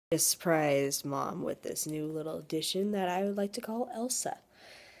I surprised Mom with this new little addition that I would like to call Elsa.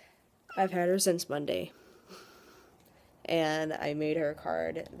 I've had her since Monday, and I made her a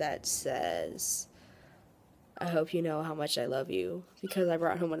card that says, "I hope you know how much I love you," because I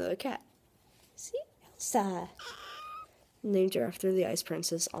brought home another cat. See? Elsa. Named her after the Ice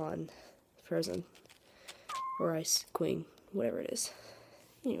Princess on Frozen. Or Ice Queen, whatever it is.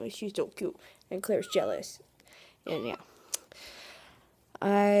 Anyway, she's so cute. And Claire's jealous. And yeah.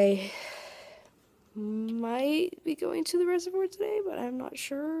 I might be going to the reservoir today, but I'm not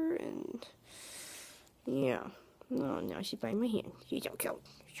sure. And yeah. Oh, now she's biting my hand. She's so cute.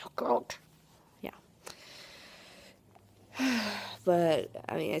 So cute. Yeah. But,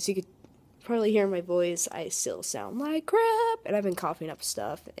 I mean, as you could probably hear in my voice, I still sound like crap. And I've been coughing up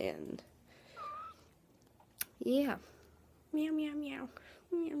stuff. And yeah. Meow, meow, meow.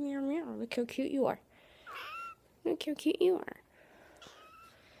 Meow, meow, meow. Look how cute you are. Look how cute you are.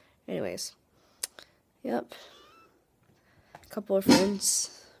 Anyways. Yep. A couple of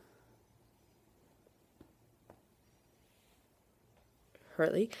friends.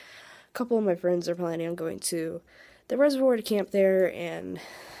 Hardly. A couple of my friends are planning on going to the reservoir to camp there, and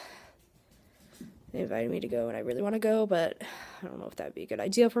they invited me to go, and I really want to go, but I don't know if that would be a good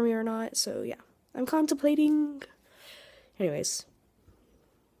idea for me or not, so yeah. I'm contemplating. Anyways.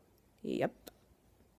 Yep.